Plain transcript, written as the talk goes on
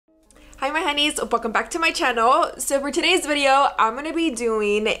Hi my honeys, welcome back to my channel. So for today's video, I'm going to be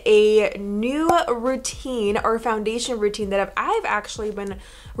doing a new routine or foundation routine that I've actually been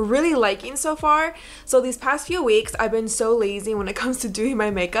really liking so far. So these past few weeks, I've been so lazy when it comes to doing my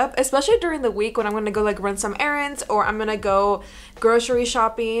makeup, especially during the week when I'm going to go like run some errands or I'm going to go grocery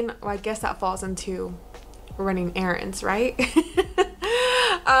shopping. Well, I guess that falls into running errands, right?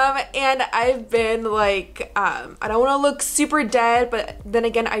 And I've been like, I don't want to look super dead, but then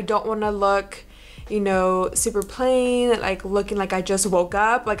again, I don't want to look, you know, super plain, like looking like I just woke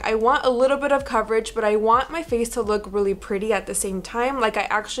up. Like I want a little bit of coverage, but I want my face to look really pretty at the same time. Like I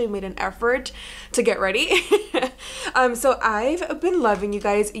actually made an effort to get ready. So I've been loving, you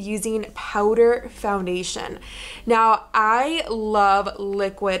guys, using powder foundation. Now I love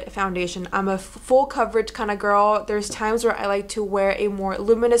liquid foundation. I'm a full coverage kind of girl. There's times where I like to wear a more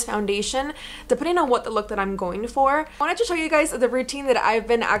luminous foundation depending on what the look that I'm going for. I wanted to show you guys the routine that I've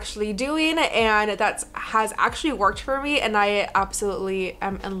been actually doing, and that has actually worked for me, and I absolutely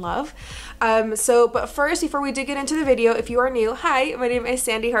am in love. But first, before we do get into the video, if you are new, hi, my name is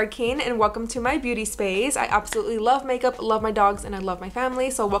Sandi Jarquin and welcome to my beauty space. I absolutely love makeup, love my dogs, and I love my family,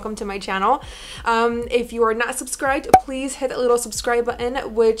 so welcome to my channel. If you are not subscribed, please hit that little subscribe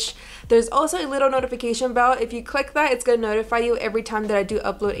button, which there's also a little notification bell. If you click that, it's going to notify you every time that I do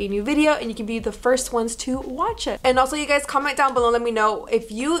upload a new video, and you can be the first ones to watch it. And also, you guys, comment down below, let me know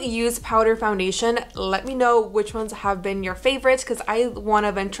if you use powder foundation. Let me know which ones have been your favorites, because I want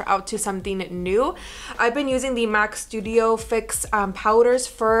to venture out to something new. I've been using the MAC Studio Fix powders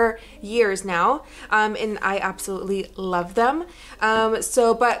for years now, and I absolutely love them.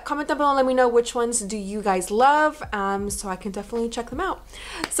 But comment down below, let me know which ones do you guys love, so I can definitely check them out.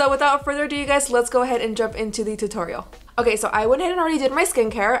 So without further ado, you guys, let's go ahead and jump into the tutorial. Okay, so I went ahead and already did my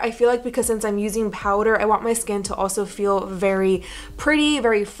skincare. I feel like because since I'm using powder, I want my skin to also feel very pretty,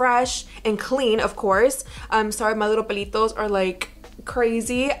 very fresh, and clean, of course. Sorry, my little pelitos are like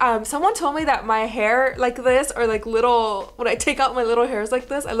crazy. Someone told me that my hair like this, or like little, when I take out my little hairs like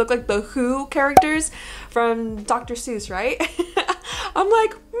this, I look like the Who characters from Dr. Seuss, right? I'm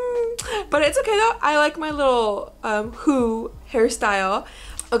like, but it's okay though. I like my little Who hairstyle.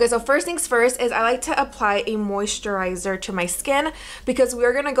 Okay, so first things first is I like to apply a moisturizer to my skin because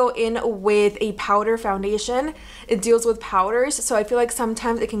we're gonna go in with a powder foundation. It deals with powders, so I feel like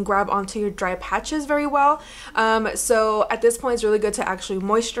sometimes it can grab onto your dry patches very well. So at this point, it's really good to actually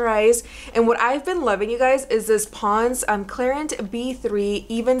moisturize. And what I've been loving, you guys, is this Pond's Clarant B3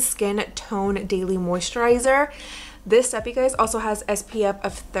 Even Skin Tone Daily Moisturizer. This stuff, you guys, also has SPF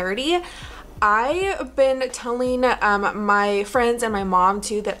of 30. I've been telling my friends and my mom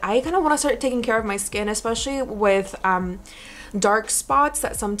too that I kind of want to start taking care of my skin, especially with dark spots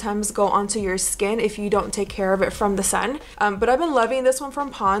that sometimes go onto your skin if you don't take care of it from the sun. But I've been loving this one from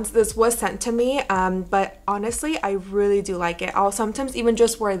Pond's. This was sent to me, but honestly, I really do like it. I'll sometimes even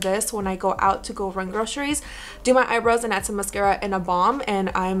just wear this when I go out to go run groceries, do my eyebrows, and add some mascara and a balm, and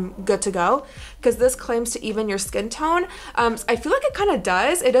I'm good to go. Because this claims to even your skin tone. I feel like it kind of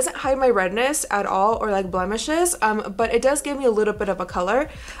does. It doesn't hide my redness at all or like blemishes, but it does give me a little bit of a color.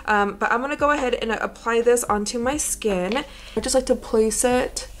 But I'm gonna go ahead and apply this onto my skin. I just like to place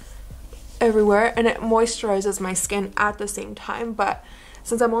it everywhere, and it moisturizes my skin at the same time. But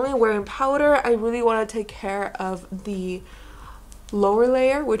since I'm only wearing powder, I really want to take care of the lower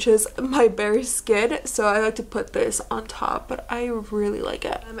layer, which is my bare skin, so I like to put this on top, but I really like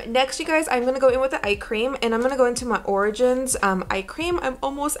it. Next, you guys, I'm gonna go in with the eye cream, and I'm gonna go into my Origins eye cream. I'm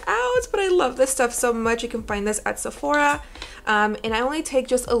almost out, but I love this stuff so much. You can find this at Sephora, and I only take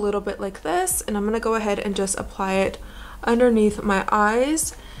just a little bit like this, and I'm gonna go ahead and just apply it underneath my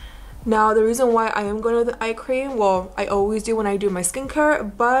eyes. Now, the reason why I am going with the eye cream, well, I always do when I do my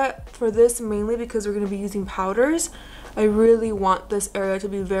skincare, but for this mainly because we're going to be using powders, I really want this area to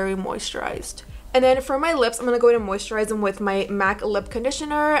be very moisturized. And then for my lips, I'm going to go ahead and moisturize them with my MAC lip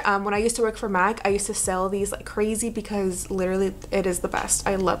conditioner. When I used to work for MAC, I used to sell these like crazy because literally it is the best.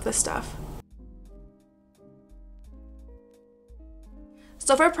 I love this stuff.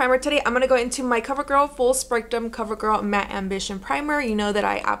 So for primer today, I'm going to go into my CoverGirl Full Spectrum CoverGirl Matte Ambition Primer. You know that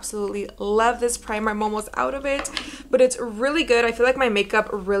I absolutely love this primer. I'm almost out of it, but it's really good. I feel like my makeup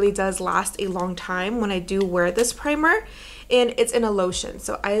really does last a long time when I do wear this primer, and it's in a lotion.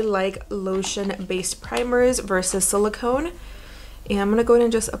 So I like lotion-based primers versus silicone. And I'm going to go ahead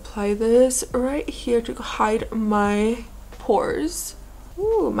and just apply this right here to hide my pores.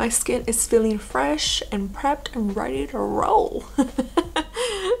 Ooh, my skin is feeling fresh and prepped and ready to roll.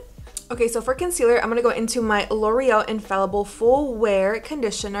 Okay, so for concealer, I'm gonna go into my L'Oreal Infallible Full Wear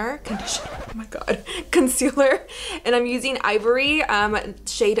Conditioner, oh my god, concealer, and I'm using Ivory,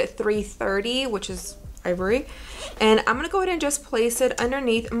 shade 330, which is Ivory, and I'm gonna go ahead and just place it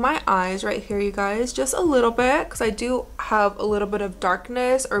underneath my eyes right here, you guys, just a little bit, because I do have a little bit of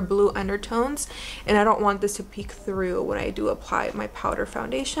darkness or blue undertones, and I don't want this to peek through when I do apply my powder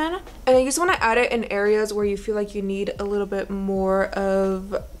foundation. And I just want to add it in areas where you feel like you need a little bit more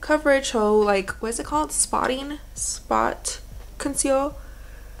of coverage, so like, what is it called, spot conceal,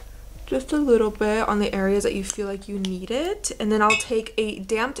 just a little bit on the areas that you feel like you need it. And then I'll take a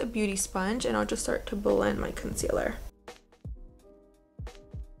damped beauty sponge and I'll just start to blend my concealer.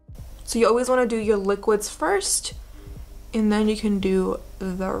 So you always want to do your liquids first, and then you can do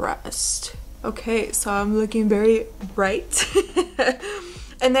the rest. Okay, so I'm looking very bright.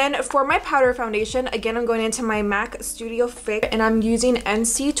 And then for my powder foundation, again, I'm going into my MAC Studio Fix, and I'm using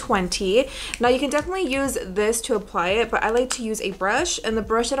NC20. Now you can definitely use this to apply it, but I like to use a brush, and the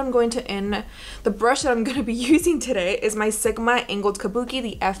brush that I'm going to be using today is my Sigma Angled Kabuki,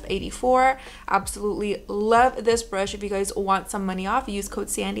 the F84. Absolutely love this brush. If you guys want some money off, use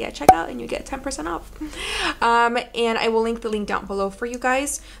code Sandi at checkout and you get 10% off. And I will link the link down below for you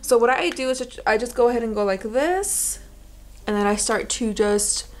guys. So what I do is I just go ahead and go like this, and then I start to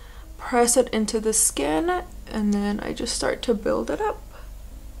just press it into the skin, and then I just start to build it up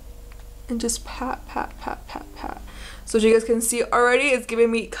and just pat, pat, pat, pat, pat. So as you guys can see already, it's giving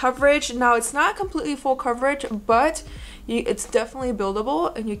me coverage. Now it's not completely full coverage, but it's definitely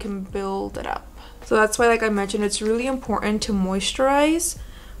buildable, and you can build it up. So that's why, like I mentioned, it's really important to moisturize,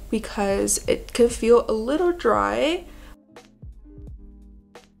 because it can feel a little dry.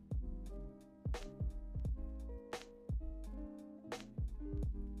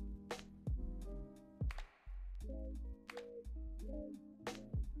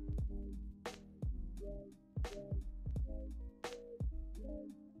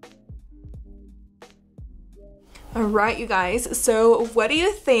 Alright, you guys, so what do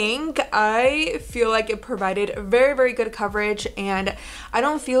you think? I feel like it provided very, very good coverage, and I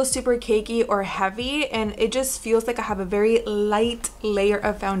don't feel super cakey or heavy, and it just feels like I have a very light layer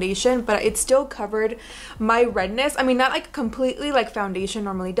of foundation, but it still covered my redness. I mean, not like completely like foundation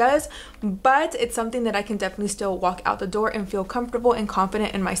normally does, but it's something that I can definitely still walk out the door and feel comfortable and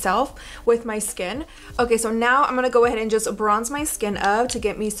confident in myself with my skin. Okay, so now I'm gonna go ahead and just bronze my skin up to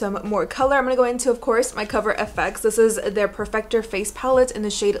get me some more color. I'm gonna go into, of course, my Cover FX. This is their Perfector face palette in the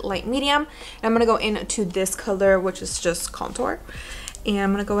shade light medium, and I'm gonna go into this color, which is just contour, and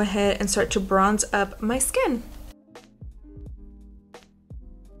I'm gonna go ahead and start to bronze up my skin.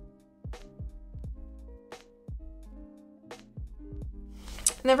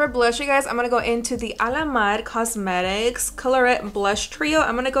 And then for blush, you guys, I'm going to go into the ALAMAR Cosmetics Colorette Blush Trio.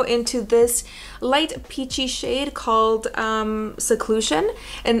 I'm going to go into this light peachy shade called Seclusion.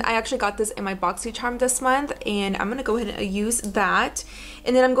 And I actually got this in my BoxyCharm this month. And I'm going to go ahead and use that.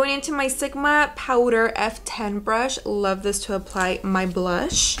 And then I'm going into my Sigma Powder F10 brush. Love this to apply my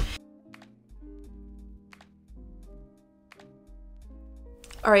blush.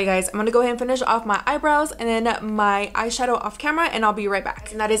 Alright guys, I'm gonna go ahead and finish off my eyebrows and then my eyeshadow off camera, and I'll be right back.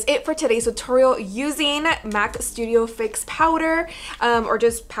 And that is it for today's tutorial using MAC Studio Fix powder or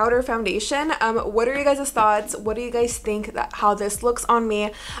just powder foundation. What are you guys' thoughts? What do you guys think how this looks on me?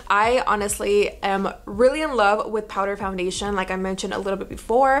 I honestly am really in love with powder foundation, like I mentioned a little bit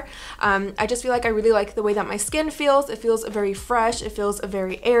before. I just feel like I really like the way that my skin feels. It feels very fresh, it feels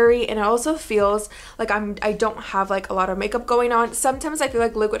very airy, and it also feels like I don't have like a lot of makeup going on. Sometimes I feel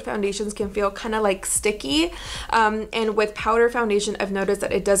like liquid foundations can feel kind of like sticky, and with powder foundation I've noticed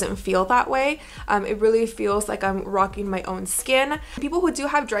that it doesn't feel that way. It really feels like I'm rocking my own skin. People who do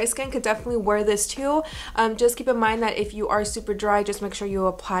have dry skin could definitely wear this too. Just keep in mind that if you are super dry, just make sure you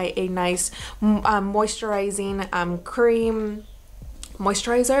apply a nice moisturizing cream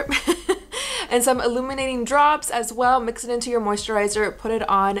moisturizer and some illuminating drops as well. Mix it into your moisturizer, put it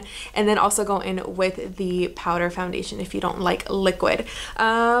on, and then also go in with the powder foundation if you don't like liquid.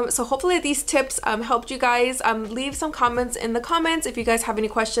 So hopefully these tips helped you guys. Leave some comments in the comments if you guys have any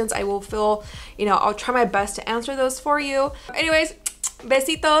questions. I will I'll try my best to answer those for you. Anyways,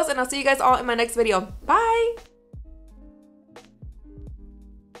 besitos, and I'll see you guys all in my next video. Bye!